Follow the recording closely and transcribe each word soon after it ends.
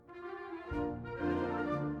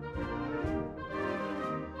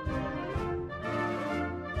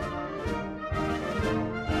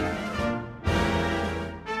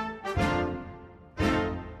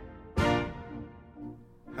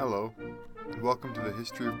Hello, and welcome to the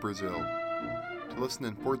History of Brazil. To listen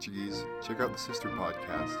in Portuguese, check out the sister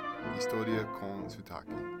podcast, Historia com Sotaque.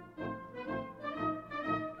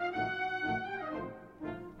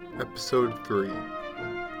 Episode 3,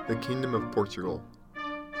 The Kingdom of Portugal.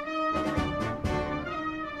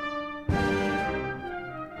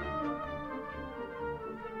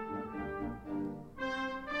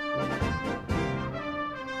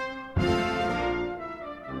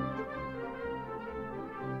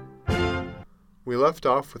 We left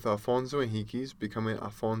off with Afonso Henriques becoming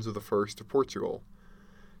Afonso I of Portugal.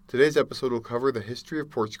 Today's episode will cover the history of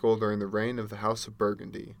Portugal during the reign of the House of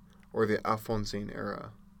Burgundy, or the Alphonsine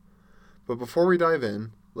era. But before we dive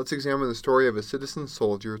in, let's examine the story of a citizen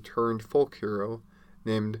soldier turned folk hero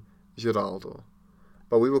named Geraldo,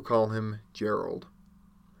 but we will call him Gerald.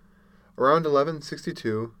 Around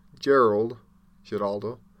 1162,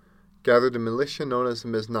 Geraldo, gathered a militia known as the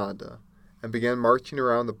Mesnada, and began marching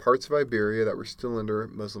around the parts of Iberia that were still under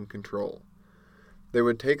Muslim control. They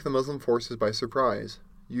would take the Muslim forces by surprise,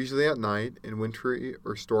 usually at night in wintry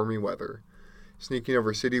or stormy weather, sneaking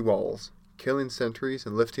over city walls, killing sentries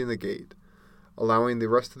and lifting the gate, allowing the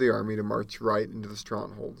rest of the army to march right into the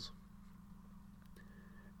strongholds.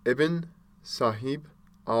 Ibn Sahib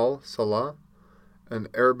al-Salah, an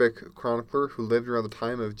Arabic chronicler who lived around the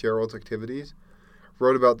time of Gerald's activities,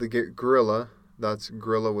 wrote about the guerrilla, that's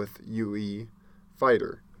guerrilla with UE,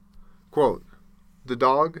 fighter. Quote, "The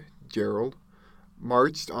dog, Gerald,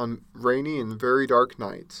 marched on rainy and very dark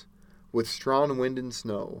nights, with strong wind and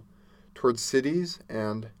snow, towards cities,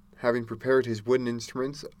 and, having prepared his wooden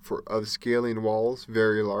instruments of scaling walls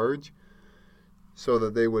very large, so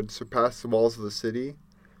that they would surpass the walls of the city,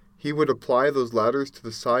 he would apply those ladders to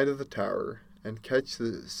the side of the tower, and catch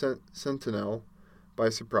the sentinel by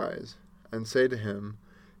surprise, and say to him,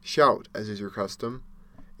 'Shout, as is your custom,'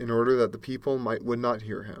 in order that the people would not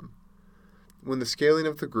hear him. When the scaling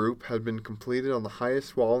of the group had been completed on the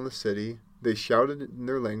highest wall in the city, they shouted in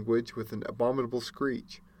their language with an abominable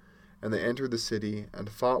screech, and they entered the city and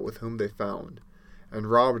fought with whom they found, and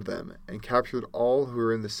robbed them, and captured all who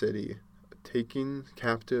were in the city, taking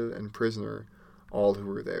captive and prisoner all who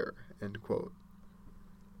were there." End quote.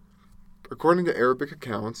 According to Arabic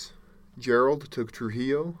accounts, Gerald took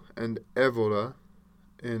Trujillo and Évora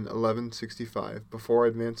in 1165, before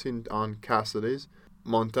advancing on Cáceres,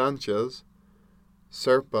 Montanches,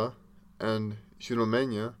 Serpa, and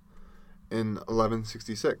Jurumeña in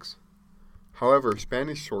 1166. However,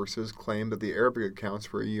 Spanish sources claim that the Arabic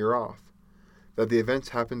accounts were a year off, that the events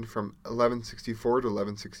happened from 1164 to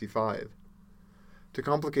 1165. To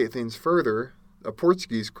complicate things further, a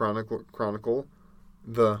Portuguese chronicle,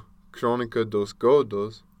 the Crónica dos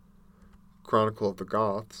Godos, Chronicle of the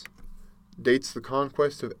Goths, dates the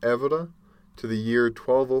conquest of Évora to the year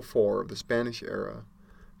 1204 of the Spanish era,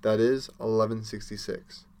 that is,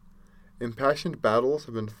 1166. Impassioned battles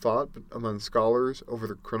have been fought among scholars over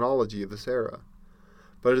the chronology of this era,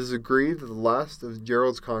 but it is agreed that the last of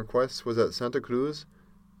Gerald's conquests was at Santa Cruz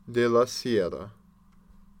de la Sierra,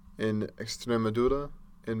 in Extremadura,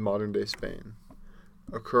 in modern-day Spain,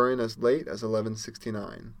 occurring as late as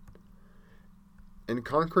 1169. In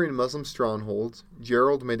conquering Muslim strongholds,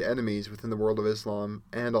 Gerald made enemies within the world of Islam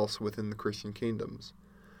and also within the Christian kingdoms,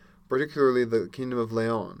 particularly the Kingdom of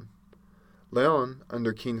Leon. Leon,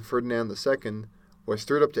 under King Ferdinand II, was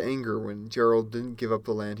stirred up to anger when Gerald didn't give up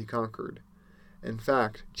the land he conquered. In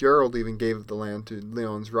fact, Gerald even gave up the land to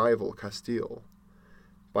Leon's rival, Castile.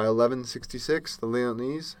 By 1166, the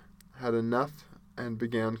Leonese had enough and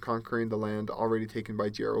began conquering the land already taken by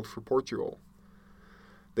Gerald for Portugal.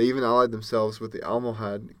 They even allied themselves with the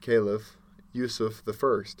Almohad Caliph Yusuf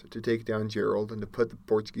I to take down Gerald and to put the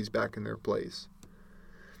Portuguese back in their place.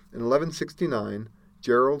 In 1169,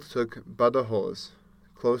 Gerald took Badajoz,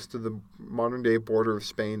 close to the modern-day border of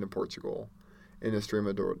Spain and Portugal, in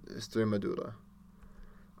Extremadura.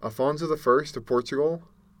 Afonso I of Portugal,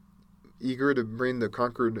 eager to bring the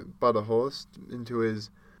conquered Badajoz into his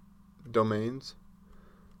domains,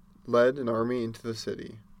 led an army into the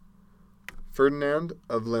city. Ferdinand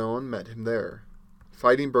of Leon met him there.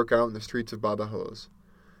 Fighting broke out in the streets of Badajoz.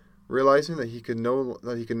 Realizing that he could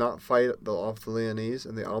not fight off the Leonese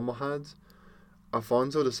and the Almohads,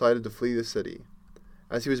 Afonso decided to flee the city.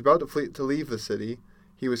 As he was about to leave the city,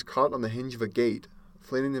 he was caught on the hinge of a gate,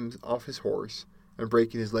 flinging him off his horse and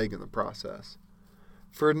breaking his leg in the process.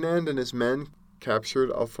 Ferdinand and his men captured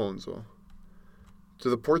Afonso. To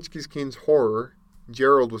the Portuguese king's horror,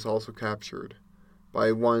 Gerald was also captured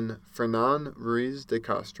by one Fernan Ruiz de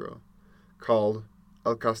Castro, called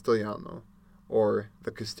El Castellano, or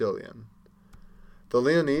the Castilian. The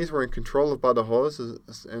Leonese were in control of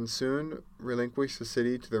Badajoz and soon relinquished the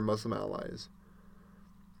city to their Muslim allies.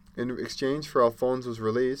 In exchange for Alfonso's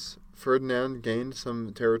release, Ferdinand gained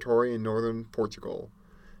some territory in northern Portugal,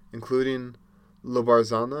 including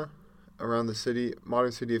Lobarzana, around the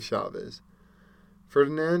modern city of Chaves.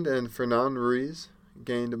 Ferdinand and Fernan Ruiz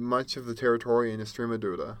gained much of the territory in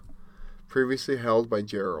Extremadura, previously held by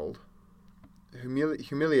Gerald.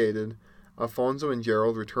 Humiliated, Afonso and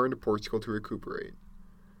Gerald returned to Portugal to recuperate.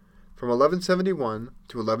 From 1171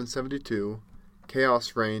 to 1172,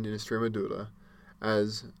 chaos reigned in Extremadura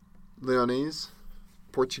as Leonese,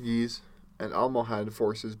 Portuguese, and Almohad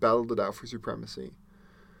forces battled it out for supremacy.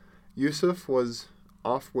 Yusuf was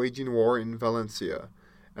off waging war in Valencia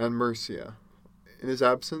and Murcia. In his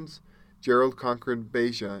absence, Gerald conquered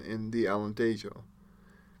Beja in the Alentejo.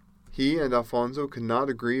 He and Afonso could not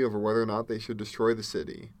agree over whether or not they should destroy the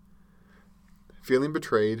city. Feeling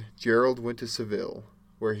betrayed, Gerald went to Seville,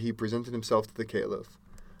 where he presented himself to the Caliph,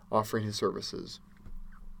 offering his services.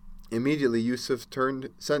 Immediately, Yusuf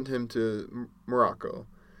sent him to Morocco,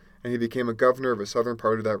 and he became a governor of a southern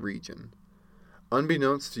part of that region.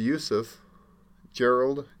 Unbeknownst to Yusuf,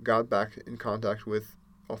 Gerald got back in contact with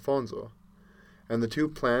Afonso, and the two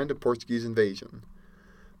planned a Portuguese invasion.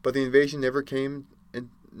 But the invasion never came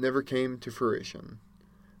to fruition.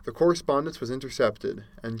 The correspondence was intercepted,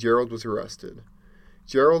 and Gerald was arrested.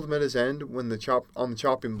 Gerald met his end on the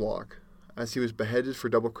chopping block, as he was beheaded for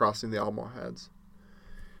double-crossing the Almohads.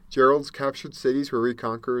 Gerald's captured cities were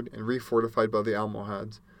reconquered and refortified by the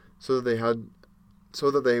Almohads, so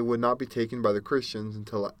that they would not be taken by the Christians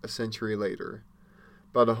until a century later.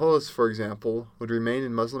 Badajoz, for example, would remain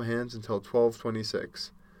in Muslim hands until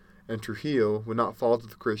 1226, and Trujillo would not fall to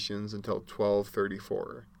the Christians until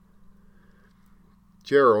 1234.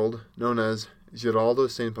 Gerald, known as Geraldo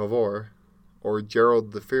Sem Pavor, or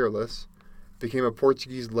Gerald the Fearless, became a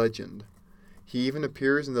Portuguese legend. He even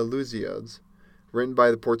appears in the Lusíads, written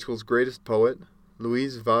by Portugal's greatest poet,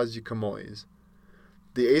 Luís Vaz de Camões.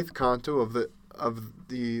 The 8th canto of the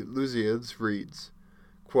Lusíads reads,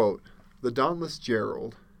 quote, "The dauntless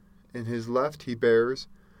Gerald, in his left he bears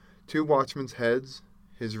 2 watchmen's heads,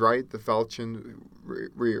 his right the falchion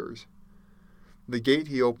rears. The gate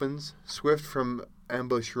he opens, swift from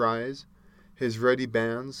ambush rise, his ready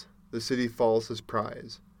bands, the city falls his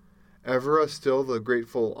prize. Evora still the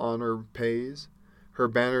grateful honor pays, her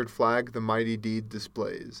bannered flag the mighty deed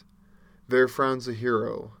displays. There frowns the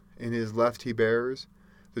hero, in his left he bears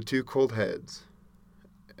the 2 cold heads,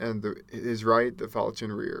 and his right the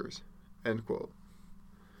falchion rears." End quote.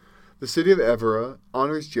 The city of Évora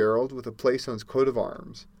honors Gerald with a place on its coat of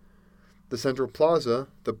arms. The central plaza,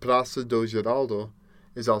 the Praça do Geraldo,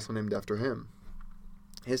 is also named after him.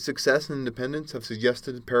 His success and independence have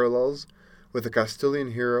suggested parallels with the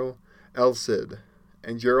Castilian hero El Cid,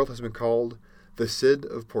 and Gerald has been called the Cid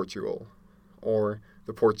of Portugal, or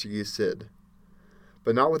the Portuguese Cid.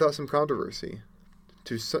 But not without some controversy.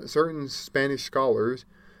 To certain Spanish scholars,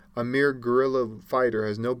 a mere guerrilla fighter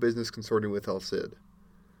has no business consorting with El Cid.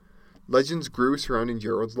 Legends grew surrounding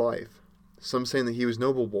Gerald's life, some saying that he was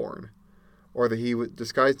noble-born, or that he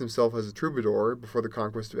disguised himself as a troubadour before the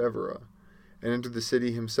conquest of Évora, and entered the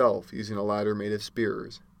city himself using a ladder made of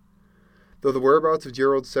spears. Though the whereabouts of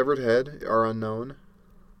Gerald's severed head are unknown,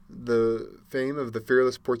 the fame of the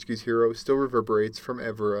fearless Portuguese hero still reverberates from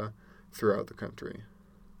Évora throughout the country.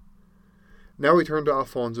 Now we turn to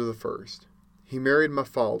Afonso I. He married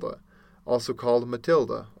Mafalda, also called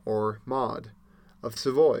Matilda, or Maud, of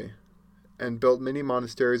Savoy, and built many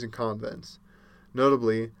monasteries and convents,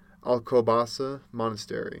 notably Alcobaça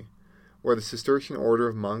Monastery, where the Cistercian order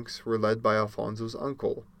of monks were led by Afonso's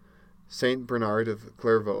uncle, Saint Bernard of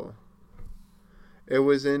Clairvaux. It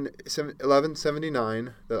was in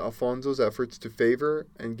 1179 that Afonso's efforts to favor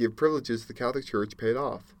and give privileges to the Catholic Church paid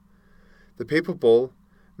off. The papal bull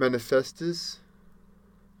Manifestus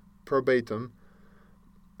Probatum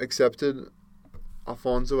accepted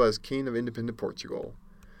Afonso as king of independent Portugal.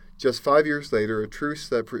 Just 5 years later, a truce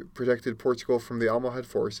that protected Portugal from the Almohad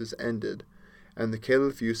forces ended, and the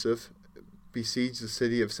Caliph Yusuf besieged the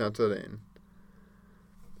city of Santarém.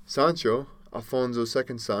 Sancho, Afonso's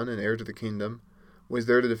second son and heir to the kingdom, was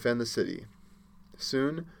there to defend the city.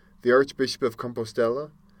 Soon, the Archbishop of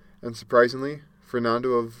Compostela, and surprisingly, Ferdinand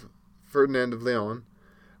of Leon,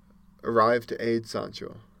 arrived to aid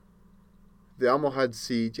Sancho. The Almohad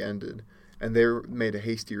siege ended, and they made a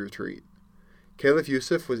hasty retreat. Caliph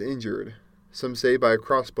Yusuf was injured, some say by a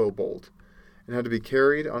crossbow bolt, and had to be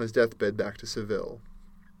carried on his deathbed back to Seville.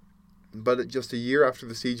 But just a year after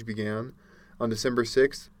the siege began, on December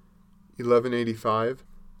 6, 1185,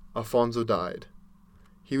 Afonso died.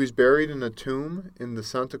 He was buried in a tomb in the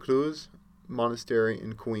Santa Cruz monastery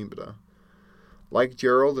in Coimbra. Like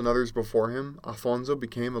Gerald and others before him, Afonso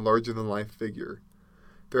became a larger-than-life figure.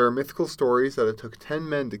 There are mythical stories that it took 10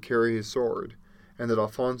 men to carry his sword, and that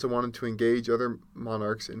Afonso wanted to engage other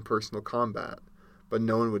monarchs in personal combat, but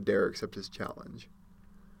no one would dare accept his challenge.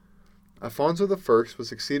 Afonso I was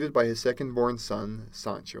succeeded by his second-born son,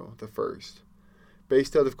 Sancho I.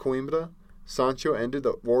 Based out of Coimbra, Sancho ended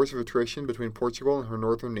the wars of attrition between Portugal and her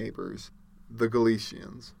northern neighbors, the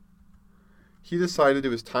Galicians. He decided it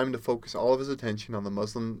was time to focus all of his attention on the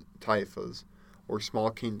Muslim taifas, or small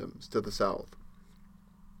kingdoms, to the south.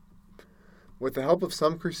 With the help of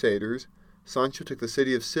some crusaders, Sancho took the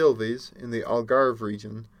city of Silves in the Algarve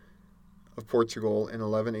region of Portugal in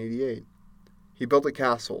 1188. He built a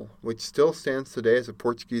castle, which still stands today as a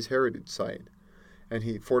Portuguese heritage site, and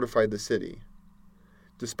he fortified the city.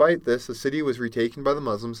 Despite this, the city was retaken by the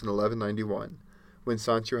Muslims in 1191, when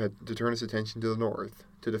Sancho had to turn his attention to the north,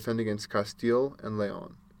 to defend against Castile and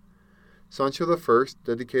Leon. Sancho I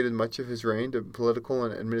dedicated much of his reign to political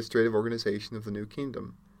and administrative organization of the new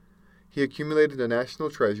kingdom. He accumulated a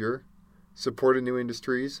national treasure, supported new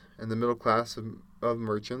industries, and the middle class of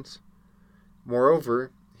merchants.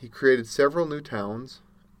 Moreover, he created several new towns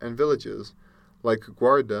and villages, like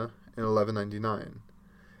Guarda in 1199,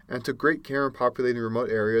 and took great care in populating remote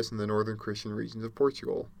areas in the northern Christian regions of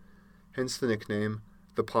Portugal, hence the nickname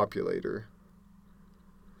the Populator.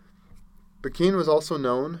 The king was also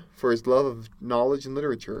known for his love of knowledge and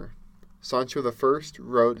literature. Sancho I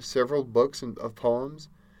wrote several books of poems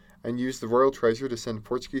and used the royal treasure to send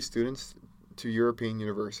Portuguese students to European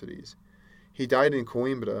universities. He died in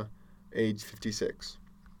Coimbra, aged 56.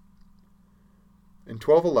 In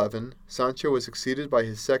 1211, Sancho was succeeded by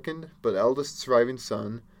his second but eldest surviving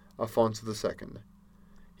son, Afonso II.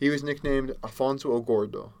 He was nicknamed Afonso o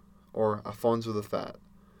Gordo, or Afonso the Fat.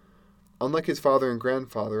 Unlike his father and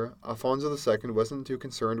grandfather, Afonso II wasn't too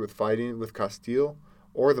concerned with fighting with Castile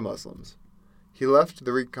or the Muslims. He left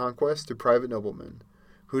the reconquest to private noblemen,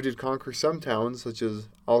 who did conquer some towns such as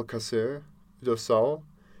Alcácer do Sal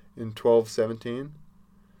in 1217,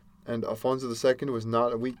 and Afonso II was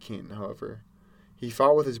not a weak king, however. He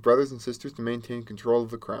fought with his brothers and sisters to maintain control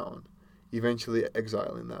of the crown, eventually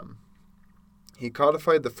exiling them. He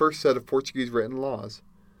codified the first set of Portuguese written laws.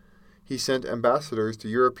 He sent ambassadors to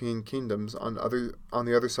European kingdoms on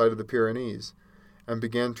the other side of the Pyrenees, and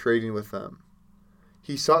began trading with them.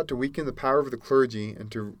 He sought to weaken the power of the clergy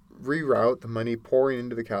and to reroute the money pouring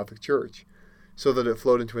into the Catholic Church, so that it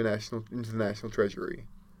flowed into the national treasury.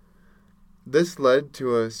 This led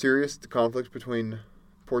to a serious conflict between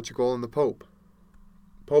Portugal and the Pope.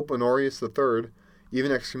 Pope Honorius III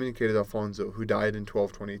even excommunicated Afonso, who died in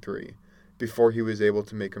 1223, before he was able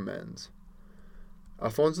to make amends.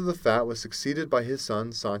 Afonso the Fat was succeeded by his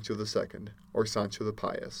son Sancho II, or Sancho the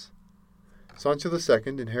Pious. Sancho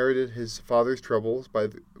II inherited his father's troubles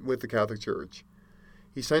with the Catholic Church.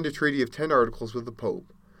 He signed a treaty of 10 articles with the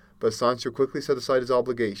Pope, but Sancho quickly set aside his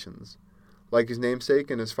obligations. Like his namesake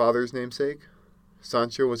and his father's namesake,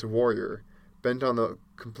 Sancho was a warrior, bent on the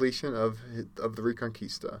completion of the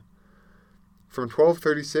Reconquista. From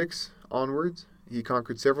 1236 onwards, he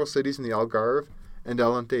conquered several cities in the Algarve and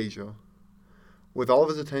Alentejo. With all of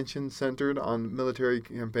his attention centered on military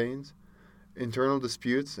campaigns, internal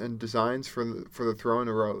disputes and designs for the throne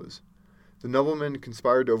arose. The noblemen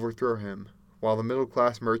conspired to overthrow him, while the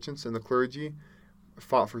middle-class merchants and the clergy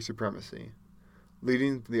fought for supremacy,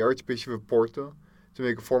 leading the Archbishop of Porto to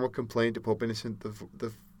make a formal complaint to Pope Innocent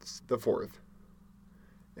IV.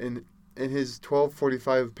 In his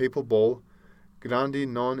 1245 papal bull, Grandi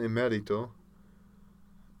non emerito,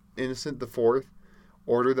 Innocent IV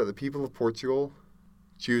ordered that the people of Portugal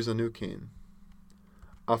choose a new king.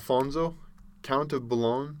 Afonso, Count of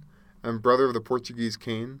Boulogne and brother of the Portuguese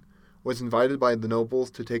king, was invited by the nobles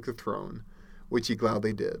to take the throne, which he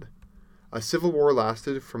gladly did. A civil war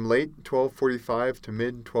lasted from late 1245 to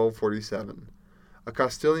mid-1247. A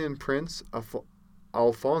Castilian prince,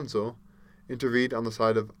 Alfonso, intervened on the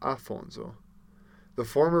side of Afonso. The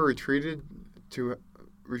former retreated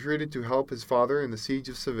to help his father in the siege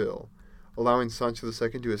of Seville, allowing Sancho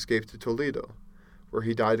II to escape to Toledo, where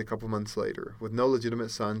he died a couple months later, with no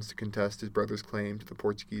legitimate sons to contest his brother's claim to the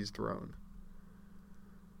Portuguese throne.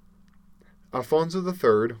 Afonso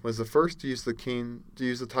III was the first to use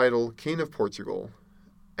the title King of Portugal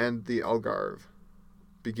and the Algarve,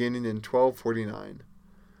 beginning in 1249.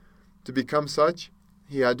 To become such,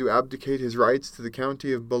 he had to abdicate his rights to the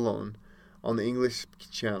county of Boulogne, on the English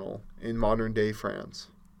Channel in modern-day France.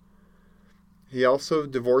 He also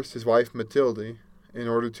divorced his wife Matilde in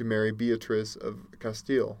order to marry Beatrice of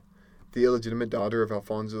Castile, the illegitimate daughter of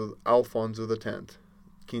Alfonso X,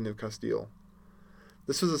 King of Castile.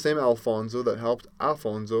 This was the same Alfonso that helped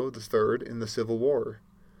Afonso III in the Civil War.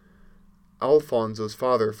 Alfonso's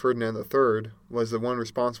father, Ferdinand III, was the one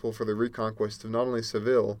responsible for the reconquest of not only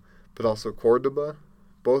Seville, but also Córdoba,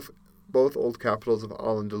 both old capitals of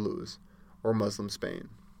Al-Andalus, or Muslim Spain.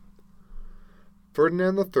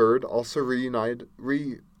 Ferdinand III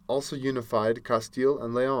also unified Castile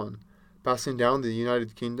and Leon, passing down the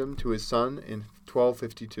United Kingdom to his son in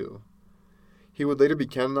 1252. He would later be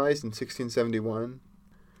canonized in 1671,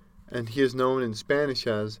 and he is known in Spanish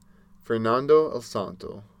as Fernando el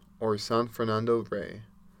Santo, or San Fernando Rey.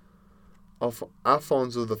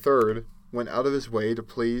 Afonso III went out of his way to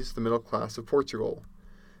please the middle class of Portugal.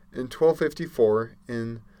 In 1254,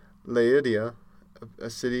 in Leiria, a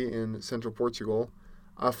city in central Portugal,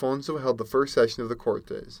 Afonso held the first session of the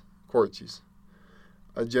Cortes,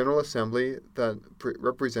 a general assembly that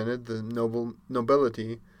represented the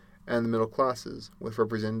nobility and the middle classes, with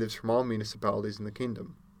representatives from all municipalities in the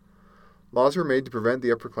kingdom. Laws were made to prevent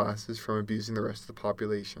the upper classes from abusing the rest of the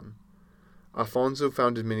population. Afonso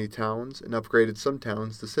founded many towns and upgraded some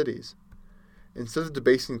towns to cities. Instead of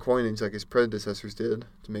debasing coinage like his predecessors did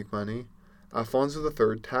to make money, Afonso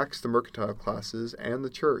III taxed the mercantile classes and the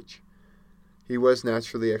church. He was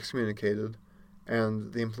naturally excommunicated,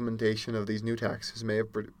 and the implementation of these new taxes may have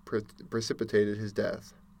precipitated his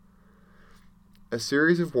death. A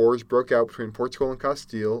series of wars broke out between Portugal and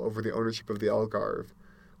Castile over the ownership of the Algarve,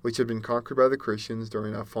 which had been conquered by the Christians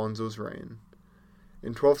during Afonso's reign. In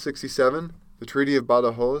 1267, the Treaty of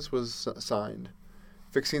Badajoz was signed,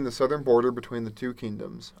 fixing the southern border between the two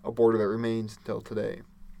kingdoms, a border that remains until today.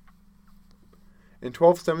 In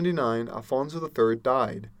 1279, Afonso III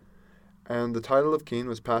died, and the title of king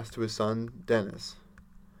was passed to his son Denis.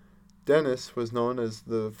 Denis was known as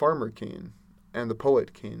the farmer king and the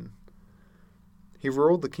poet king. He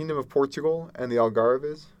ruled the Kingdom of Portugal and the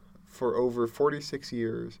Algarves for over 46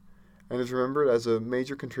 years, and is remembered as a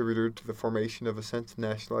major contributor to the formation of a sense of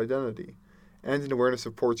national identity and an awareness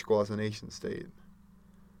of Portugal as a nation-state.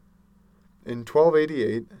 In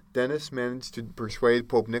 1288, Denis managed to persuade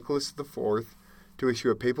Pope Nicholas IV to issue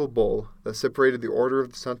a papal bull that separated the Order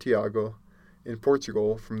of Santiago in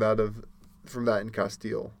Portugal from that in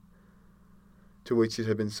Castile, to which it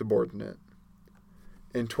had been subordinate.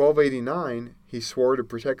 In 1289, he swore to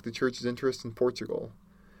protect the Church's interests in Portugal,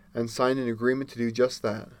 and signed an agreement to do just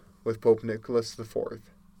that with Pope Nicholas IV.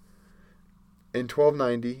 In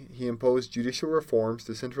 1290, he imposed judicial reforms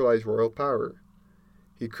to centralize royal power.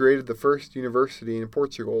 He created the first university in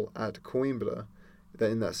Portugal at Coimbra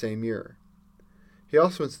in that same year. He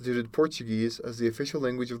also instituted Portuguese as the official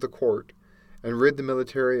language of the court and rid the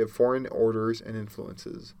military of foreign orders and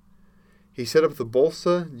influences. He set up the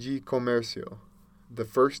Bolsa de Comercio, the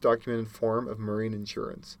first documented form of marine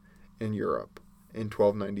insurance in Europe, in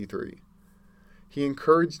 1293. He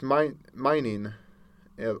encouraged mining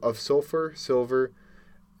of sulfur, silver,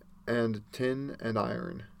 and tin and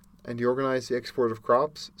iron, and he organized the export of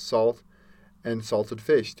crops, salt, and salted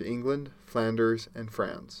fish to England, Flanders, and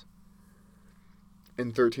France. In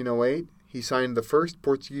 1308, he signed the first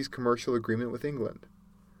Portuguese commercial agreement with England.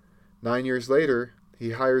 9 years later,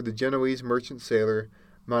 he hired the Genoese merchant sailor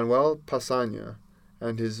Manuel Passanha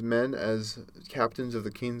and his men as captains of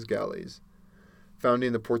the king's galleys,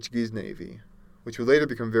 founding the Portuguese Navy, which would later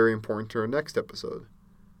become very important to our next episode.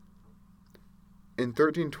 In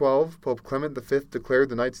 1312, Pope Clement V declared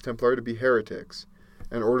the Knights Templar to be heretics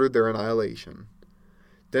and ordered their annihilation.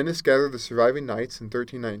 Denis gathered the surviving knights in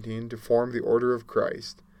 1319 to form the Order of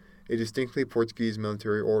Christ, a distinctly Portuguese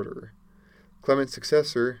military order. Clement's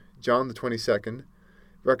successor, John XXII,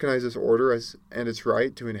 recognized this order and its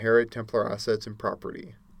right to inherit Templar assets and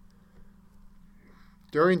property.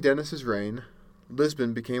 During Denis's reign,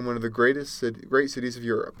 Lisbon became one of the great cities of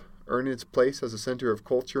Europe, earning its place as a center of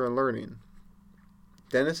culture and learning.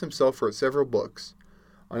 Denis himself wrote several books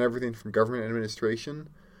on everything from government administration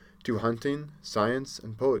to hunting, science,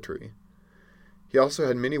 and poetry. He also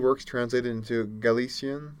had many works translated into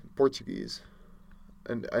Galician Portuguese,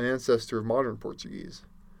 an ancestor of modern Portuguese.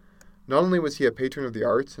 Not only was he a patron of the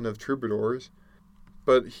arts and of troubadours,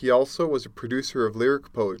 but he also was a producer of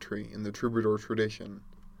lyric poetry in the troubadour tradition.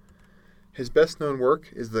 His best-known work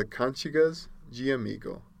is the Cantigas de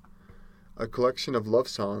Amigo, a collection of love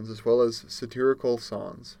songs as well as satirical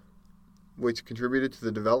songs, which contributed to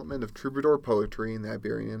the development of troubadour poetry in the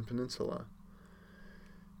Iberian Peninsula.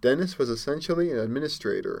 Denis was essentially an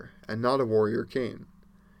administrator and not a warrior king.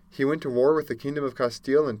 He went to war with the Kingdom of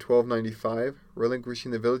Castile in 1295,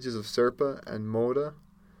 relinquishing the villages of Serpa and Moda.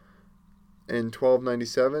 In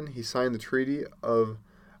 1297, he signed the Treaty of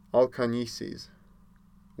Alcañices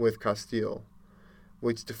with Castile,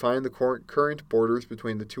 which defined the current borders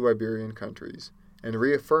between the two Iberian countries, and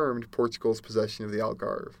reaffirmed Portugal's possession of the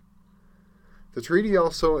Algarve. The treaty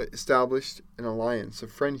also established an alliance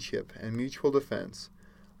of friendship and mutual defense,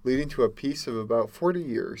 leading to a peace of about 40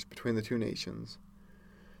 years between the two nations.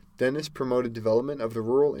 Dennis promoted development of the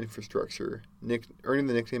rural infrastructure, earning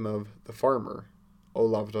the nickname of the farmer, o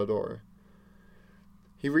lavrador.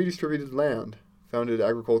 He redistributed land, founded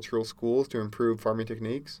agricultural schools to improve farming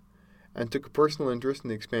techniques, and took a personal interest in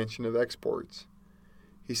the expansion of exports.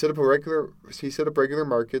 He set up regular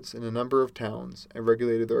markets in a number of towns and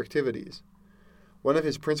regulated their activities. One of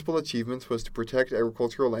his principal achievements was to protect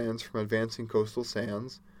agricultural lands from advancing coastal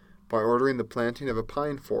sands by ordering the planting of a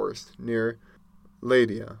pine forest near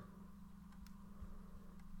Ladia,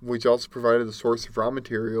 which also provided the source of raw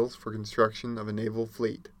materials for construction of a naval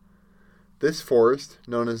fleet. This forest,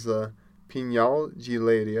 known as the Pinhal de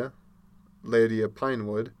Ladia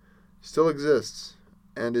pinewood, still exists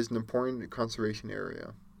and is an important conservation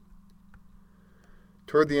area.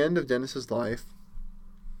 Toward the end of Dennis's life,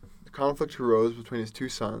 the conflict arose between his two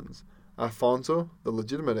sons, Afonso, the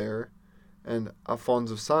legitimate heir, and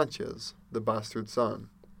Afonso Sanchez, the bastard son.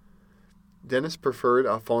 Dennis preferred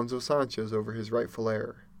Afonso Sanchez over his rightful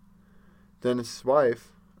heir. Dennis's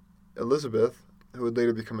wife, Elizabeth, who would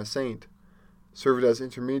later become a saint, served as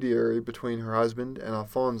intermediary between her husband and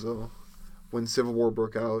Afonso when civil war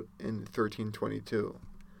broke out in 1322.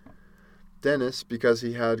 Dennis, because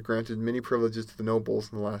he had granted many privileges to the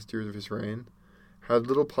nobles in the last years of his reign, had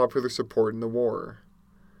little popular support in the war.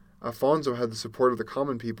 Afonso had the support of the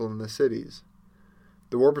common people in the cities.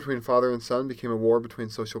 The war between father and son became a war between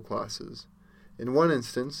social classes. In one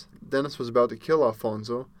instance, Dennis was about to kill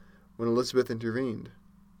Afonso when Elizabeth intervened.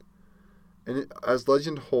 And as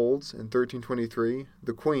legend holds, in 1323,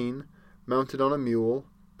 the queen, mounted on a mule,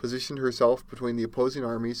 positioned herself between the opposing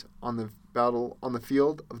armies on the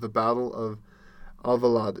field of the Battle of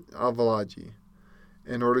Alvalade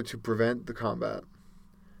in order to prevent the combat.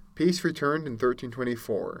 Peace returned in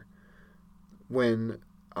 1324, when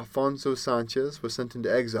Afonso Sanchez was sent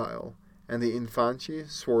into exile, and the Infante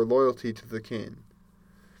swore loyalty to the king.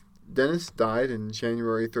 Dennis died in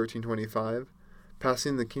January 1325,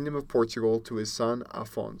 passing the kingdom of Portugal to his son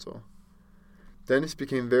Afonso. Dennis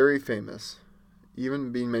became very famous,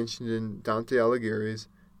 even being mentioned in Dante Alighieri's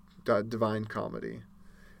Divine Comedy,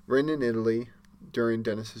 written in Italy during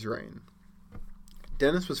Dennis's reign.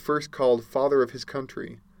 Dennis was first called Father of his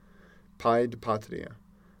Country, Pai de Patria,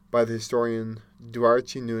 by the historian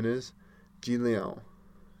Duarte Nunes de Leão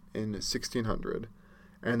in 1600,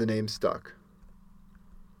 and the name stuck.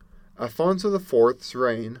 Afonso IV's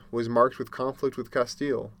reign was marked with conflict with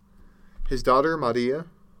Castile. His daughter Maria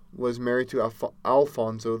was married to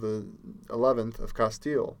Alfonso XI of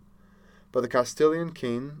Castile, but the Castilian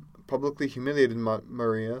king publicly humiliated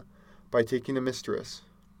Maria by taking a mistress.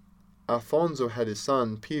 Afonso had his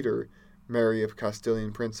son Peter marry a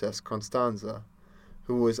Castilian princess Constanza,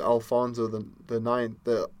 who was Alfonso the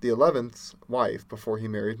 11th's wife before he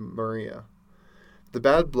married Maria. The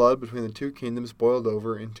bad blood between the two kingdoms boiled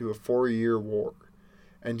over into a 4-year war,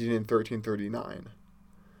 ending in 1339.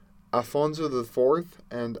 Afonso IV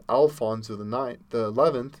and Alfonso the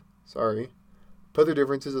 11th, put their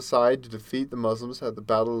differences aside to defeat the Muslims at the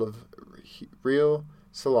Battle of Rio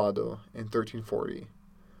Salado in 1340.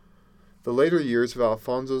 The later years of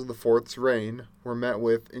Alfonso IV's reign were met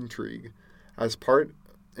with intrigue,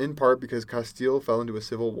 in part because Castile fell into a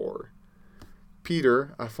civil war.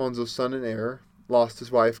 Peter, Afonso's son and heir, lost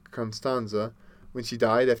his wife Constanza when she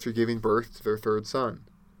died after giving birth to their third son.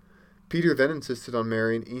 Peter then insisted on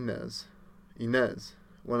marrying Inez,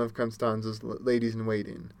 one of Constanza's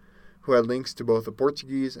ladies-in-waiting, who had links to both the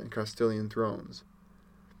Portuguese and Castilian thrones.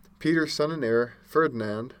 Peter's son and heir,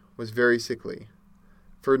 Ferdinand, was very sickly.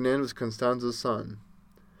 Ferdinand was Constanza's son.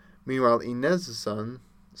 Meanwhile, Inez's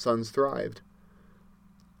sons thrived.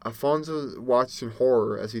 Afonso watched in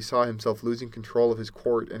horror as he saw himself losing control of his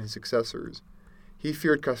court and his successors. He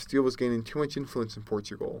feared Castile was gaining too much influence in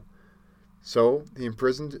Portugal. So, he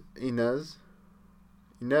imprisoned Inez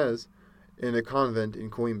in a convent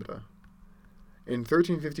in Coimbra. In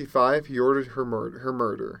 1355, he ordered her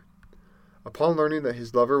murder. Upon learning that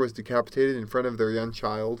his lover was decapitated in front of their young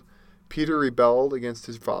child, Peter rebelled against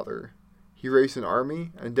his father. He raised an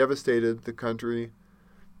army and devastated the country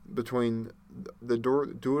between the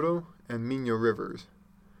Douro and Minho rivers.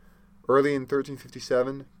 Early in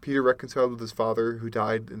 1357, Peter reconciled with his father, who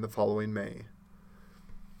died in the following May.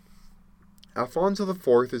 Afonso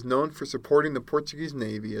IV is known for supporting the Portuguese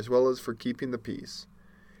navy as well as for keeping the peace.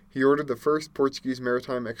 He ordered the first Portuguese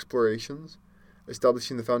maritime explorations,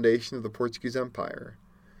 establishing the foundation of the Portuguese Empire.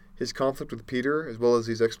 His conflict with Peter, as well as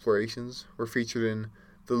these explorations, were featured in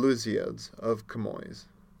the Lusíads of Camões.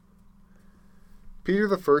 Peter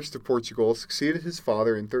I of Portugal succeeded his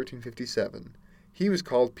father in 1357. He was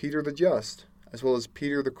called Peter the Just, as well as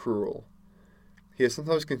Peter the Cruel. He is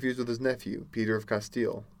sometimes confused with his nephew, Peter of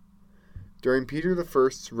Castile. During Peter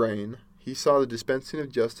I's reign, he saw the dispensing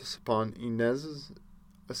of justice upon Inez's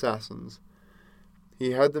assassins.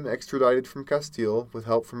 He had them extradited from Castile with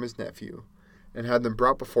help from his nephew, and had them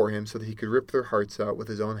brought before him so that he could rip their hearts out with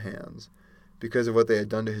his own hands, because of what they had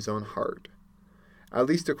done to his own heart. At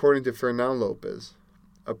least according to Fernão Lopes,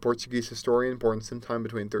 a Portuguese historian born sometime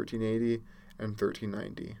between 1380 and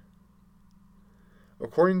 1390.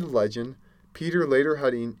 According to legend, Peter later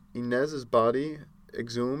had Inez's body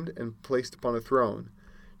exhumed and placed upon a throne,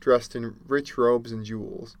 dressed in rich robes and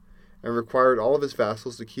jewels, and required all of his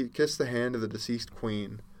vassals to kiss the hand of the deceased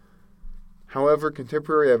queen. However,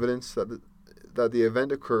 contemporary evidence that the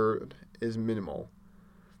event occurred is minimal.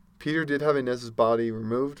 Peter did have Inez's body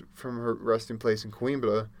removed from her resting place in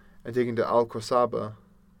Coimbra and taken to Alcobaça,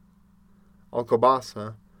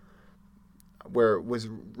 where it was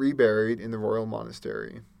reburied in the royal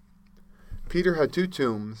monastery. Peter had 2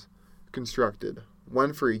 tombs constructed,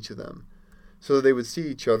 one for each of them, so that they would see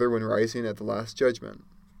each other when rising at the Last Judgment.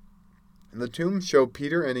 And the tombs show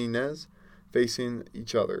Peter and Inez facing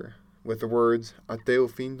each other, with the words, Até o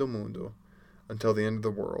fim do mundo, until the end of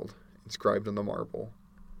the world, inscribed on the marble.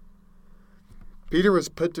 Peter was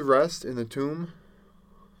put to rest in the tomb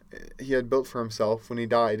he had built for himself when he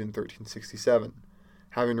died in 1367,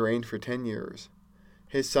 having reigned for 10 years.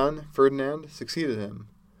 His son, Ferdinand, succeeded him.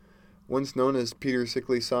 Once known as Peter's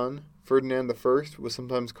sickly son, Ferdinand I was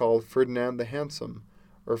sometimes called Ferdinand the Handsome,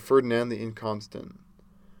 or Ferdinand the Inconstant.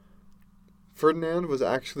 Ferdinand was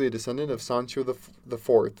actually a descendant of Sancho IV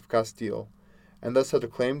of Castile, and thus had a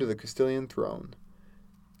claim to the Castilian throne.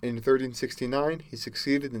 In 1369, he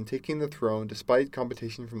succeeded in taking the throne despite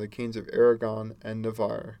competition from the kings of Aragon and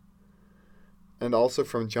Navarre, and also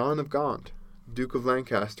from John of Gaunt, Duke of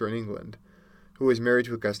Lancaster in England, who was married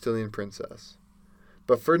to a Castilian princess.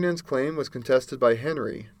 But Ferdinand's claim was contested by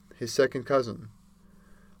Henry, his second cousin.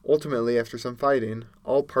 Ultimately, after some fighting,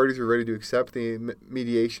 all parties were ready to accept the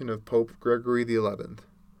mediation of Pope Gregory XI.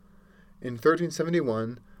 In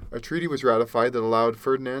 1371, a treaty was ratified that allowed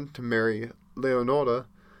Ferdinand to marry Leonora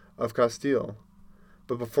of Castile,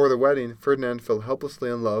 but before the wedding, Ferdinand fell helplessly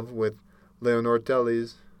in love with Leonor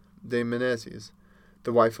Teles de Menezes,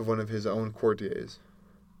 the wife of one of his own courtiers.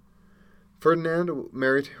 Ferdinand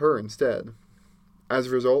married her instead. As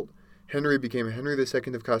a result, Henry became Henry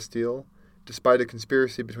II of Castile, despite a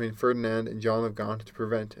conspiracy between Ferdinand and John of Gaunt to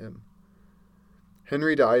prevent him.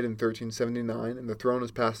 Henry died in 1379, and the throne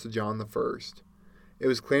was passed to John I. It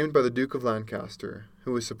was claimed by the Duke of Lancaster,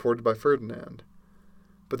 who was supported by Ferdinand.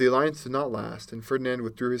 But the alliance did not last, and Ferdinand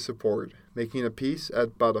withdrew his support, making a peace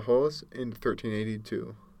at Badajoz in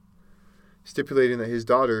 1382, stipulating that his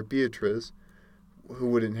daughter, Beatriz, who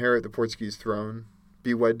would inherit the Portuguese throne,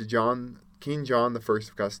 be wed to King John I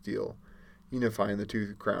of Castile, unifying the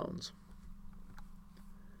 2 crowns.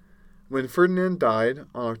 When Ferdinand died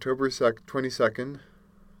on October 22nd,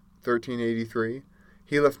 1383,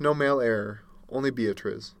 he left no male heir, only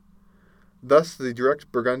Beatriz. Thus, the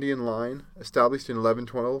direct Burgundian line, established in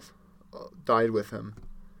 1112, died with him.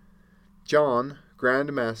 John,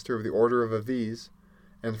 Grand Master of the Order of Aviz,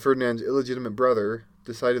 and Ferdinand's illegitimate brother,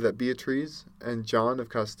 decided that Beatriz and John of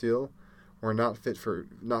Castile were not fit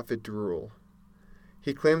to rule.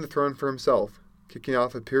 He claimed the throne for himself, kicking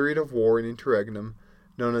off a period of war and interregnum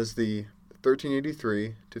known as the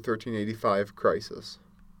 1383 to 1385 crisis.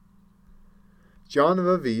 John of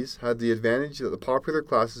Aviz had the advantage that the popular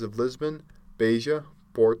classes of Lisbon, Beja,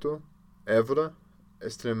 Porto, Évora,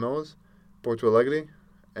 Estremoz, Porto Alegre,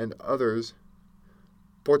 and others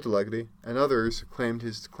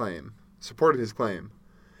supported his claim.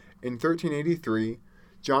 In 1383,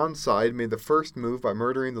 John's side made the first move by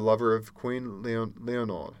murdering the lover of Queen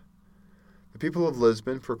Leonor. The people of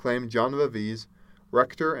Lisbon proclaimed John of Aviz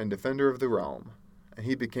rector and defender of the realm, and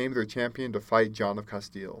he became their champion to fight John of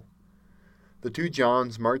Castile. The 2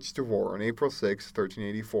 Johns marched to war on April 6,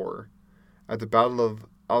 1384, at the Battle of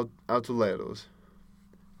Altuleiros.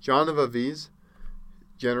 John of Aviz,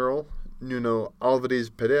 General Nuno Álvares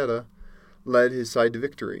Pereira, led his side to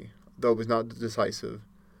victory, though it was not decisive.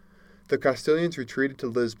 The Castilians retreated to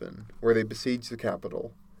Lisbon, where they besieged the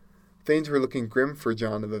capital. Things were looking grim for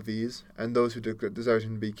John of Aviz and those who desired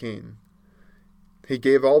him to be king. He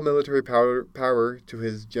gave all military power to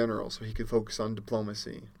his general so he could focus on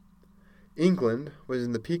diplomacy. England was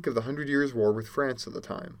in the peak of the 100 Years' War with France at the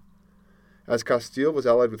time. As Castile was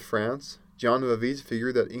allied with France, John of Avise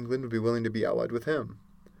figured that England would be willing to be allied with him.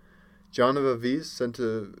 John of Avise sent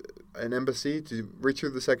an embassy to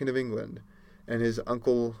Richard II of England and his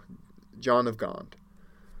uncle John of Gaunt,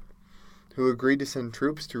 who agreed to send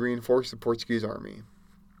troops to reinforce the Portuguese army.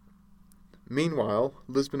 Meanwhile,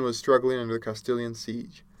 Lisbon was struggling under the Castilian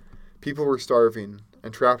siege. People were starving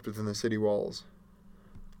and trapped within the city walls.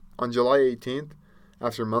 On July 18th,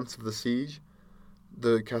 after months of the siege,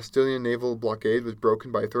 the Castilian naval blockade was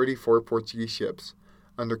broken by 34 Portuguese ships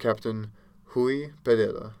under Captain Rui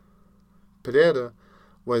Pereira. Pereira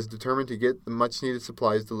was determined to get the much-needed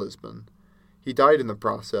supplies to Lisbon. He died in the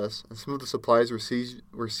process, and some of the supplies were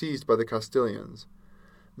seized by the Castilians.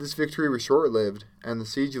 This victory was short-lived, and the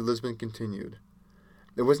siege of Lisbon continued.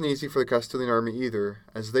 It wasn't easy for the Castilian army either,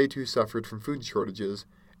 as they too suffered from food shortages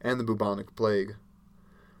and the bubonic plague.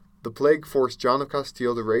 The plague forced John of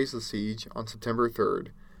Castile to raise the siege on September 3rd.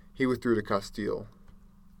 He withdrew to Castile.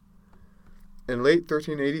 In late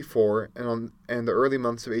 1384 and the early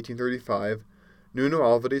months of 1835, Nuno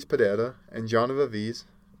Álvares Pereira and John of Avise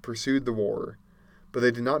pursued the war, but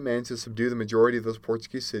they did not manage to subdue the majority of those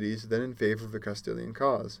Portuguese cities then in favor of the Castilian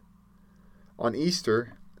cause. On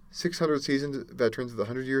Easter, 600 seasoned veterans of the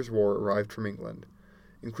 100 Years' War arrived from England,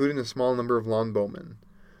 including a small number of longbowmen,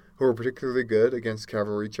 who were particularly good against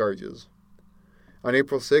cavalry charges. On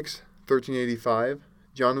April 6, 1385,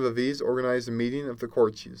 John of Avise organized a meeting of the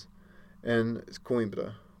Cortes in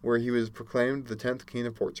Coimbra, where he was proclaimed the 10th King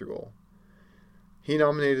of Portugal. He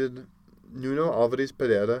nominated Nuno Álvares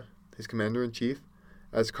Pereira, his commander-in-chief,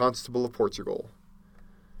 as Constable of Portugal.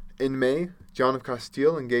 In May, John of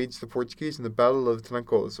Castile engaged the Portuguese in the Battle of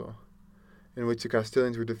Trancoso, in which the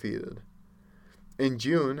Castilians were defeated. In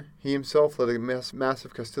June, he himself led a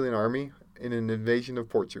massive Castilian army in an invasion of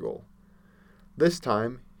Portugal. This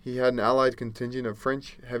time, he had an allied contingent of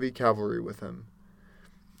French heavy cavalry with him.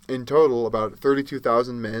 In total, about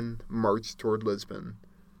 32,000 men marched toward Lisbon.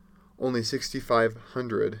 Only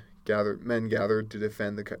 6,500 men gathered to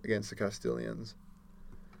defend against the Castilians.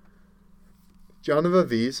 John of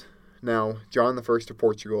Avise, now John I of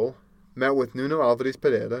Portugal, met with Nuno Álvares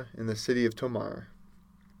Pereira in the city of Tomar.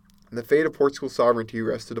 The fate of Portugal's sovereignty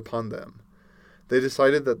rested upon them. They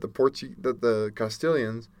decided that the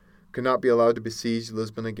Castilians could not be allowed to besiege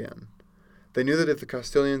Lisbon again. They knew that if the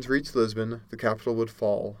Castilians reached Lisbon, the capital would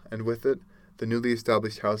fall, and with it, the newly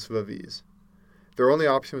established House of Avise. Their only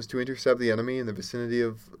option was to intercept the enemy in the vicinity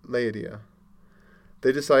of Leiria.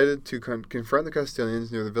 They decided to confront the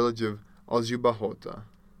Castilians near the village of Aljubarrota.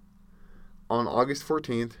 On August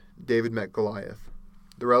 14th, David met Goliath.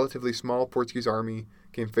 The relatively small Portuguese army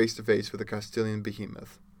came face to face with the Castilian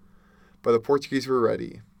behemoth. But the Portuguese were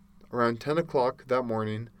ready. Around 10 o'clock that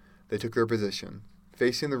morning, they took their position,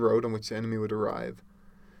 facing the road on which the enemy would arrive.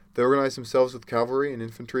 They organized themselves with cavalry and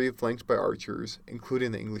infantry flanked by archers,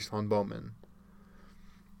 including the English longbowmen.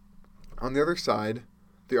 On the other side,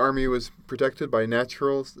 the army was protected by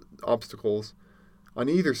natural obstacles. On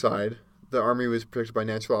either side, the army was protected by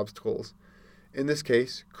natural obstacles, in this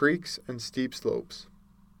case, creeks and steep slopes.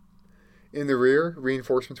 In the rear,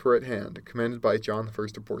 reinforcements were at hand, commanded by John I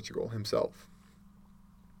of Portugal himself.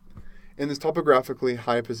 In this topographically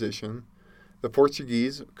high position, the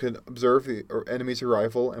Portuguese could observe the enemy's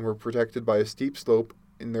arrival and were protected by a steep slope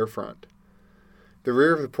in their front. The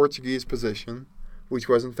rear of the Portuguese position, which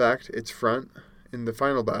was in fact its front in the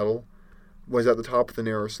final battle, was at the top of the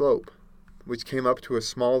narrow slope, which came up to a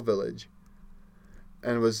small village,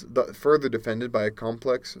 and was further defended by a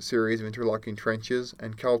complex series of interlocking trenches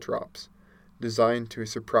and caltrops, designed to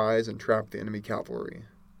surprise and trap the enemy cavalry.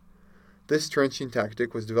 This trenching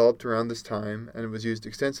tactic was developed around this time and was used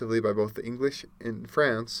extensively by both the English in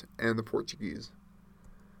France and the Portuguese.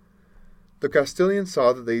 The Castilians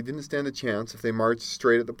saw that they didn't stand a chance if they marched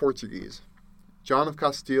straight at the Portuguese. John of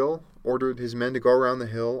Castile ordered his men to go around the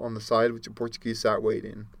hill on the side which the Portuguese sat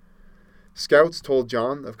waiting. Scouts told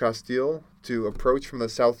John of Castile to approach from the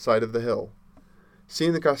south side of the hill.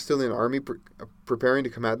 Seeing the Castilian army preparing to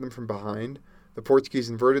come at them from behind, the Portuguese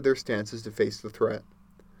inverted their stances to face the threat.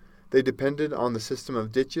 They depended on the system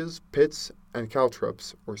of ditches, pits, and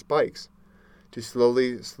caltrops, or spikes, to slow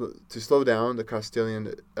down the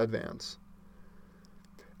Castilian advance.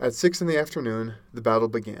 At 6 in the afternoon, the battle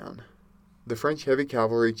began. The French heavy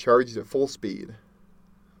cavalry charged at full speed,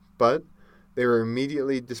 but they were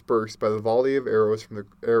immediately dispersed by the volley of arrows from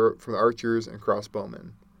the archers and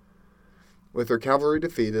crossbowmen. With their cavalry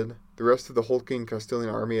defeated, the rest of the hulking Castilian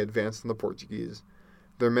army advanced on the Portuguese.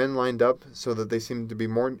 Their men lined up so that they seemed to be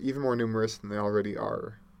even more numerous than they already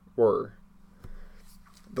were.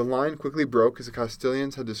 The line quickly broke as the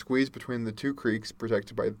Castilians had to squeeze between the two creeks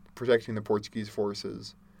protecting the Portuguese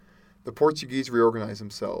forces. The Portuguese reorganized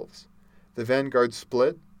themselves. The vanguard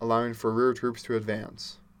split, allowing for rear troops to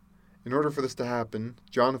advance. In order for this to happen,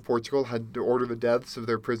 John of Portugal had to order the deaths of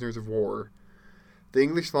their prisoners of war. The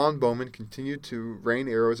English longbowmen continued to rain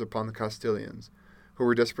arrows upon the Castilians, who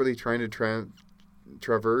were desperately trying to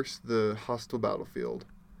traverse the hostile battlefield.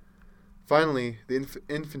 Finally, the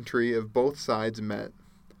infantry of both sides met.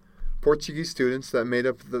 Portuguese students that made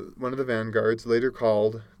up one of the vanguards, later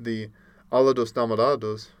called the Ala dos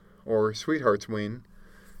Namorados, or Sweethearts' Wing,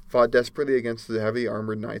 fought desperately against the heavy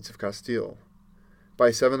armored knights of Castile.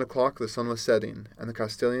 By 7 o'clock the sun was setting, and the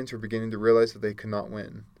Castilians were beginning to realize that they could not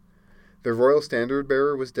win. Their royal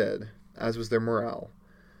standard-bearer was dead, as was their morale,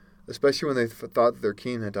 especially when they thought that their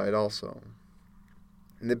king had died also.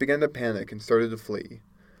 And they began to panic and started to flee.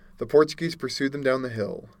 The Portuguese pursued them down the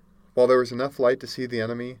hill. While there was enough light to see the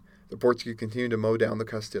enemy, the Portuguese continued to mow down the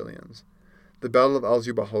Castilians. The Battle of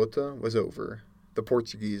Aljubarrota was over. The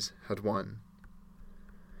Portuguese had won.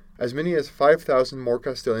 As many as 5,000 more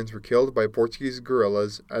Castilians were killed by Portuguese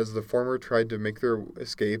guerrillas as the former tried to make their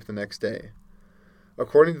escape the next day.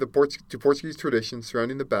 According to Portuguese traditions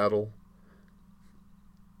surrounding the battle,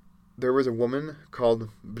 there was a woman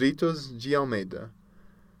called Britos de Almeida,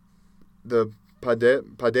 the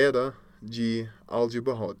Padeira de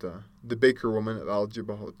Aljubarrota, the baker woman of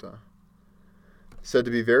Aljubarrota, said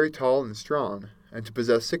to be very tall and strong, and to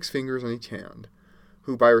possess 6 fingers on each hand,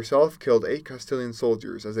 who by herself killed 8 Castilian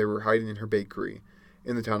soldiers as they were hiding in her bakery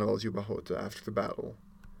in the town of Aljubarrota after the battle.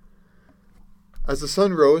 As the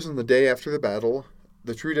sun rose on the day after the battle,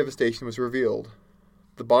 the true devastation was revealed.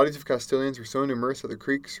 The bodies of Castilians were so numerous that the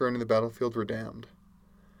creeks surrounding the battlefield were dammed.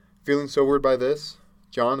 Feeling sobered by this,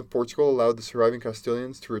 John of Portugal allowed the surviving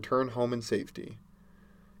Castilians to return home in safety.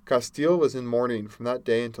 Castile was in mourning from that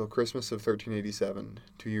day until Christmas of 1387,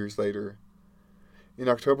 2 years later. In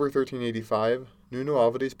October 1385, Nuno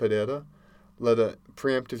Álvares Pereira led a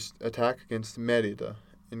preemptive attack against Mérida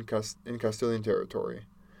in Castilian territory,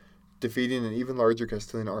 defeating an even larger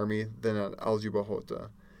Castilian army than at Aljubarrota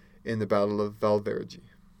in the Battle of Valverde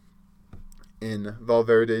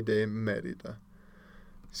de Mérida.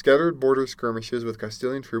 Scattered border skirmishes with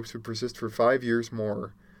Castilian troops would persist for 5 years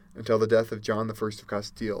more, until the death of John I of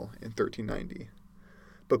Castile in 1390,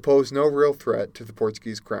 but posed no real threat to the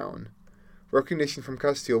Portuguese crown. Recognition from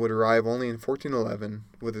Castile would arrive only in 1411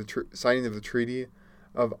 with the signing of the Treaty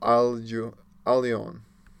of Aljubarrota.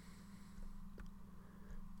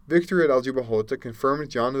 Victory at Aljubarrota confirmed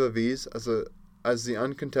John of Aviz as the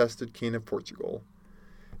uncontested king of Portugal.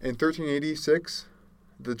 In 1386,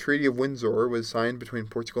 the Treaty of Windsor was signed between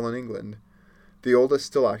Portugal and England, the oldest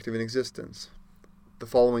still active in existence. The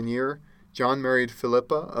following year, John married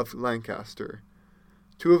Philippa of Lancaster.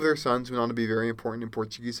 2 of their sons went on to be very important in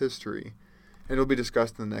Portuguese history, and will be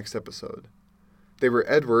discussed in the next episode. They were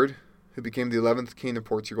Edward, who became the 11th king of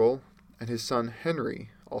Portugal, and his son Henry,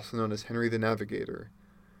 also known as Henry the Navigator.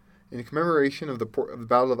 In commemoration of the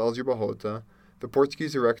Battle of Aljubarrota, the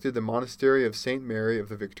Portuguese erected the monastery of Saint Mary of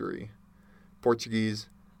the Victory, Portuguese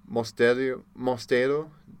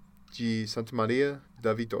Mosteiro de Santa Maria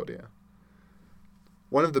da Vitória.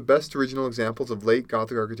 One of the best original examples of late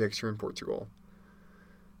Gothic architecture in Portugal.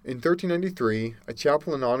 In 1393, a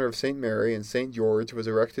chapel in honor of St. Mary and St. George was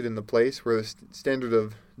erected in the place where the standard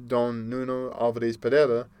of Dom Nuno Álvares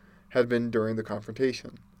Pereira had been during the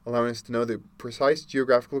confrontation, allowing us to know the precise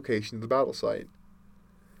geographic location of the battle site.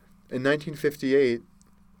 In 1958,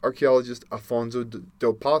 archaeologist Afonso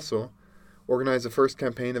del Passo organized the first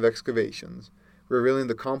campaign of excavations, revealing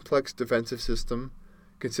the complex defensive system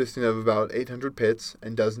consisting of about 800 pits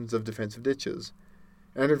and dozens of defensive ditches,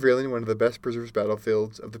 and revealing one of the best preserved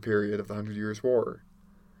battlefields of the period of the 100 Years' War.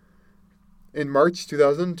 In March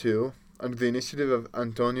 2002, under the initiative of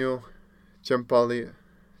Antonio Champalimud,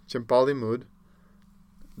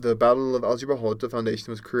 the Battle of Aljubarrota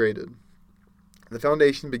Foundation was created. The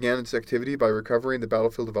foundation began its activity by recovering the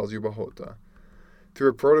battlefield of Aljubarrota. Through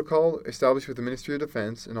a protocol established with the Ministry of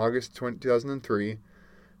Defense in August 2003,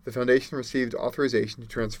 the foundation received authorization to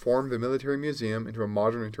transform the military museum into a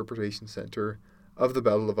modern interpretation center of the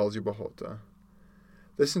Battle of Aljubarrota.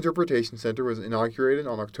 This interpretation center was inaugurated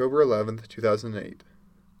on October 11, 2008.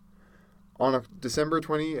 On December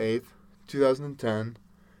 28, 2010,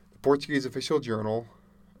 the Portuguese official journal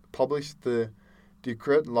published the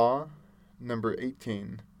Decret Law No.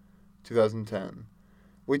 18, 2010,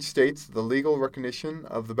 which states the legal recognition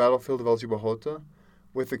of the battlefield of Aljubarrota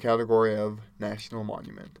with the category of National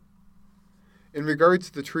Monument. In regards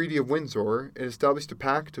to the Treaty of Windsor, it established a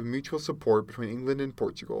pact of mutual support between England and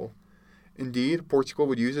Portugal. Indeed, Portugal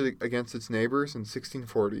would use it against its neighbors in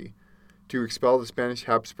 1640 to expel the Spanish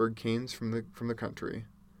Habsburg kings from the country,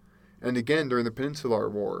 and again during the Peninsular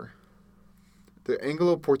War. The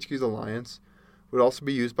Anglo-Portuguese alliance would also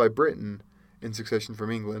be used by Britain, in succession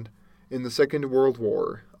from England, in the Second World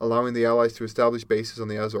War, allowing the Allies to establish bases on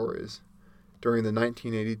the Azores during the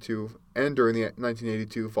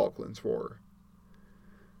 1982 Falklands War.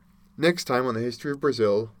 Next time on the history of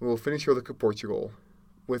Brazil, we will finish our look at Portugal,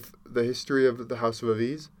 with the history of the House of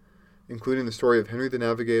Aviz, including the story of Henry the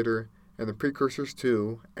Navigator and the precursors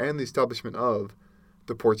to, and the establishment of,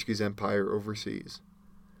 the Portuguese Empire overseas.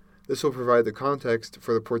 This will provide the context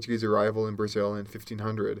for the Portuguese arrival in Brazil in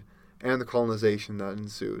 1500 and the colonization that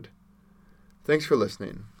ensued. Thanks for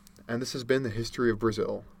listening, and this has been the History of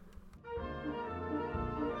Brazil.